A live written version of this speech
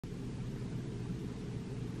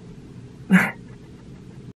To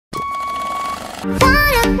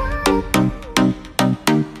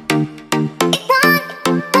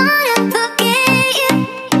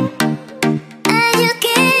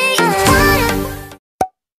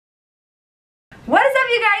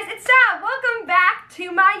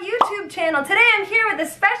my YouTube channel. Today I'm here with a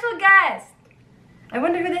special guest. I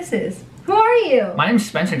wonder who this is. Who are you? My name's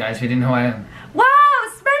Spencer, guys, if you didn't know who I am. Wow,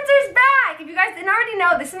 Spencer's back! If you guys didn't already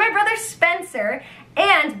know, this is my brother Spencer,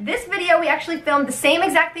 and this video we actually filmed the same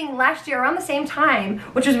exact thing last year around the same time,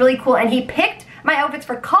 which was really cool, and he picked my outfits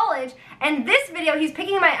for college, and this video he's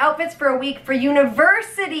picking my outfits for a week for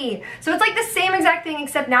university. So it's like the same exact thing,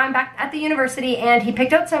 except now I'm back at the university, and he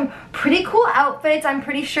picked out some pretty cool outfits. I'm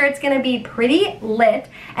pretty sure it's gonna be pretty lit.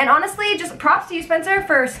 And honestly, just props to you, Spencer,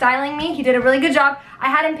 for styling me. He did a really good job. I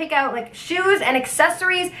had him pick out like shoes and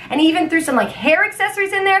accessories, and he even threw some like hair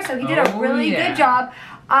accessories in there, so he did a really good job.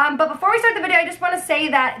 But before we start the video, I just want to say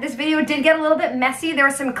that this video did get a little bit messy. There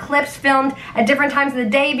were some clips filmed at different times of the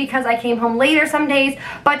day because I came home later some days.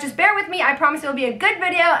 But just bear with me. I promise it will be a good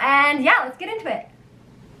video. And yeah, let's get into it.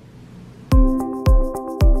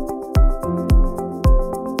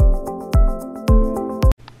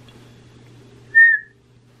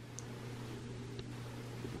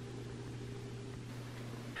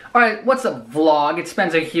 Alright, what's up, vlog? It's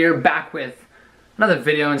Spencer here, back with another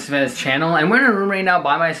video on Savannah's channel, and we're in a room right now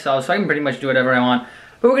by myself, so I can pretty much do whatever I want.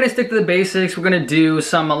 But we're gonna stick to the basics. We're gonna do a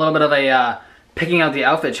little bit of a picking out the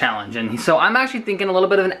outfit challenge, and so I'm actually thinking a little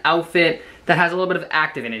bit of an outfit that has a little bit of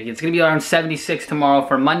active in it. It's gonna be around 76 tomorrow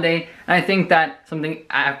for Monday, and I think that something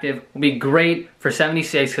active will be great for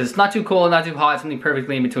 76 because it's not too cold, not too hot, it's something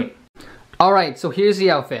perfectly in between. All right, so here's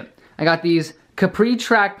the outfit. I got these capri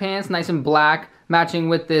track pants, nice and black, matching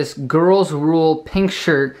with this Girls Rule pink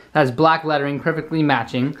shirt that has black lettering, perfectly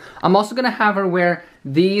matching. I'm also gonna have her wear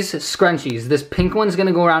these scrunchies. This pink one's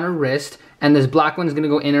gonna go around her wrist, and this black one's gonna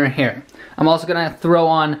go in her hair. I'm also gonna throw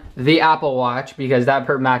on the Apple Watch because that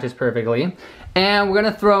matches perfectly. And we're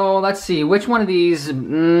gonna throw, let's see, which one of these,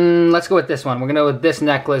 let's go with this one. We're gonna go with this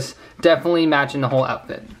necklace, definitely matching the whole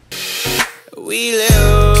outfit. We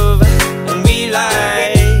live and we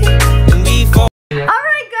lie.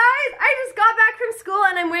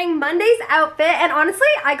 And I'm wearing Monday's outfit, and honestly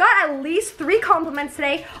I got at least 3 compliments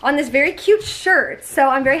today on this very cute shirt, so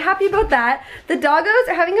I'm very happy about that. The doggos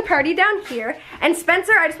are having a party down here, and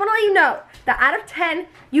Spencer, I just want to let you know that out of 10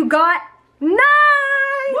 you got 9. Woo!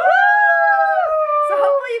 So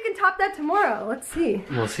hopefully you can top that tomorrow. Let's see.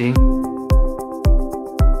 We'll see.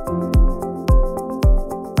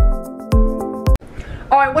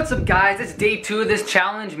 Alright, what's up, guys? It's day 2 of this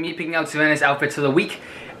challenge, me picking out Savannah's outfits of the week.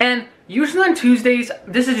 And usually on Tuesdays,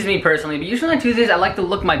 this is just me personally, but usually on Tuesdays I like to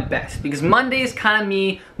look my best because Monday is kind of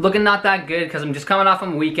me looking not that good because I'm just coming off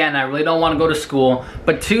from a weekend and I really don't want to go to school.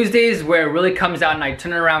 But Tuesdays is where it really comes out and I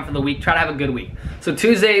turn it around for the week, try to have a good week. So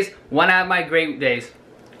Tuesdays, when I have my great days,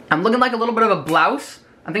 I'm looking like a little bit of a blouse.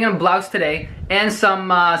 I'm thinking of a blouse today and some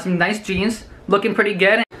nice jeans, looking pretty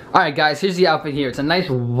good. Alright guys, here's the outfit here. It's a nice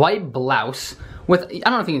white blouse with, I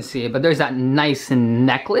don't know if you can see it, but there's that nice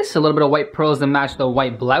necklace, a little bit of white pearls to match the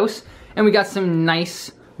white blouse. And we got some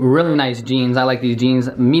nice, really nice jeans. I like these jeans,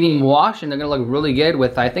 medium wash, and they're gonna look really good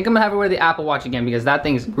with, I think I'm gonna have her wear the Apple Watch again because that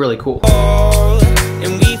thing's really cool.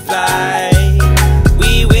 And we fly,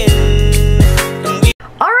 we win, and we...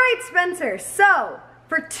 Alright, Spencer, so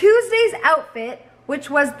for Tuesday's outfit, which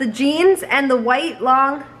was the jeans and the white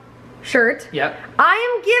long shirt, yep, I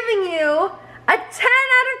am giving you a 10 out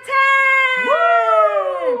of 10!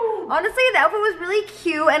 Woo! Honestly, the outfit was really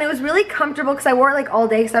cute and it was really comfortable because I wore it like all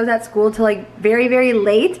day because I was at school till like very, very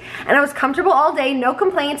late. And I was comfortable all day, no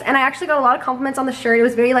complaints, and I actually got a lot of compliments on the shirt. It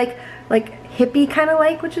was very like hippie kind of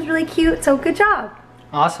like, which was really cute, so good job.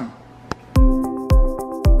 Awesome.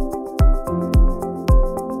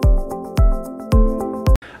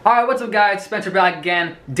 Alright, what's up guys? Spencer back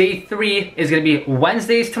again. Day 3 is going to be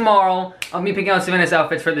Wednesdays tomorrow of me picking out Savannah's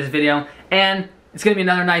outfits for this video. And it's going to be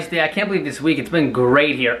another nice day. I can't believe this week. It's been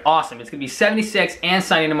great here. Awesome. It's going to be 76 and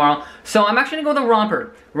sunny tomorrow. So I'm actually going to go with a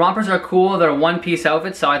romper. Rompers are cool. They're one-piece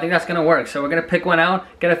outfits, so I think that's going to work. So we're going to pick one out,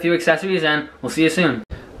 get a few accessories, and we'll see you soon.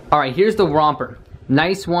 Alright, here's the romper.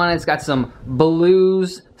 Nice one. It's got some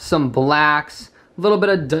blues, some blacks, a little bit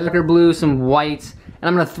of darker blue, some whites. And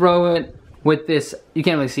I'm going to throw it with this, you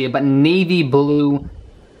can't really see it, but navy blue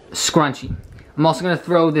scrunchie. I'm also gonna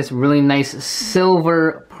throw this really nice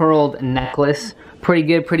silver pearled necklace. Pretty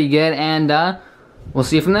good, and we'll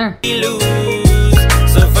see you from there.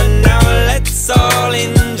 So for now, let's all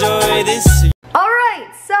enjoy this.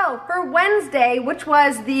 Alright, so for Wednesday, which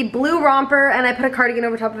was the blue romper, and I put a cardigan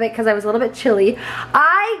over top of it because I was a little bit chilly,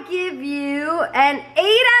 I give you an 8 out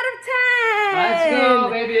of 10! Let's go,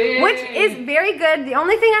 baby. Which is very good. The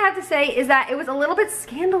only thing I have to say is that it was a little bit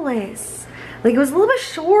scandalous. Like, it was a little bit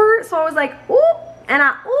short, so I was like, oop, and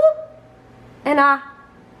oop.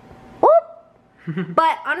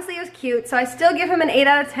 But honestly, it was cute, so I still give him an 8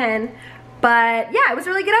 out of 10. But yeah, it was a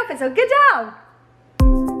really good outfit, so good job.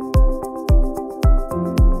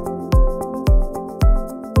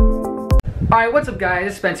 Alright, what's up guys?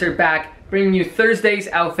 It's Spencer back, bringing you Thursday's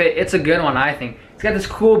outfit. It's a good one, I think. It's got this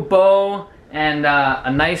cool bow and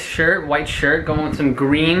a nice shirt, white shirt, going with some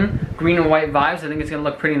green and white vibes. I think it's gonna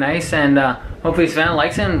look pretty nice, and hopefully Savannah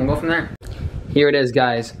likes it, and we'll go from there. Here it is,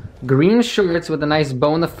 guys. Green shorts with a nice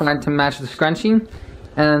bow in the front to match the scrunchie,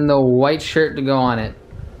 and the white shirt to go on it.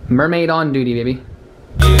 Mermaid on duty, baby.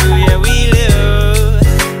 Yeah, we live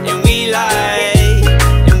and we lie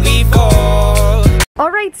and we fall.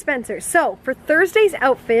 Alright, Spencer, so for Thursday's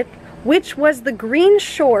outfit, which was the green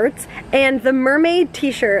shorts and the mermaid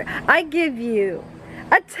t-shirt, I give you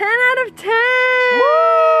a 10 out of 10!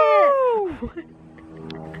 Woo!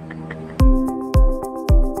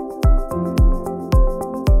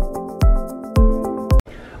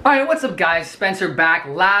 Alright, what's up guys? Spencer back.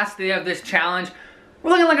 Last day of this challenge. We're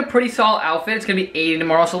looking like a pretty solid outfit. It's gonna be 80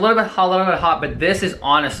 tomorrow, so a little bit hot, but this is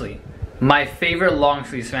honestly my favorite long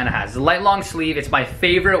sleeve Savannah has. The light long sleeve, it's my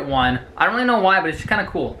favorite one. I don't really know why, but it's just kind of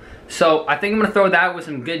cool. So I think I'm gonna throw that with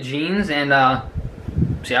some good jeans and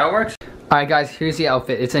see how it works. Alright guys, here's the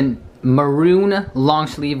outfit. It's a maroon long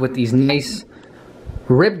sleeve with these nice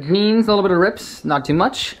ripped jeans, a little bit of rips, not too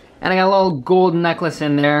much. And I got a little gold necklace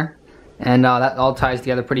in there. And that all ties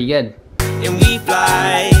together pretty good. And we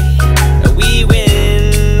fly, and we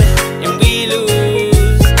win, and we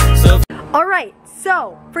lose. So Alright,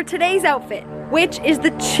 so for today's outfit, which is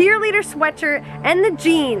the cheerleader sweatshirt and the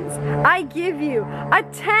jeans, I give you a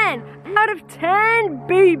 10 out of 10,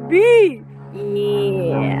 baby!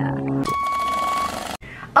 Yeah.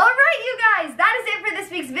 Alright, you guys, that is it for this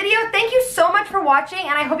week's video. Thank you so much for watching,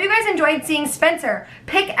 and I hope you guys enjoyed seeing Spencer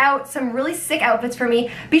pick out some really sick outfits for me.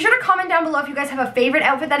 Be sure to comment down below if you guys have a favorite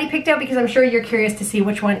outfit that he picked out, because I'm sure you're curious to see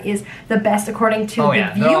which one is the best according to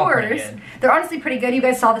the viewers. They're honestly pretty good. You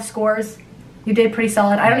guys saw the scores. You did pretty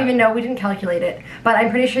solid. I don't even know, we didn't calculate it, but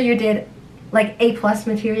I'm pretty sure you did like A+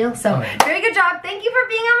 material, so very good job. Thank you for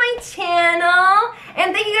being on my channel,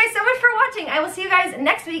 and thank you guys so much for watching. I will see you guys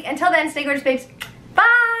next week. Until then, stay gorgeous, babes.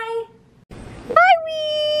 Bye!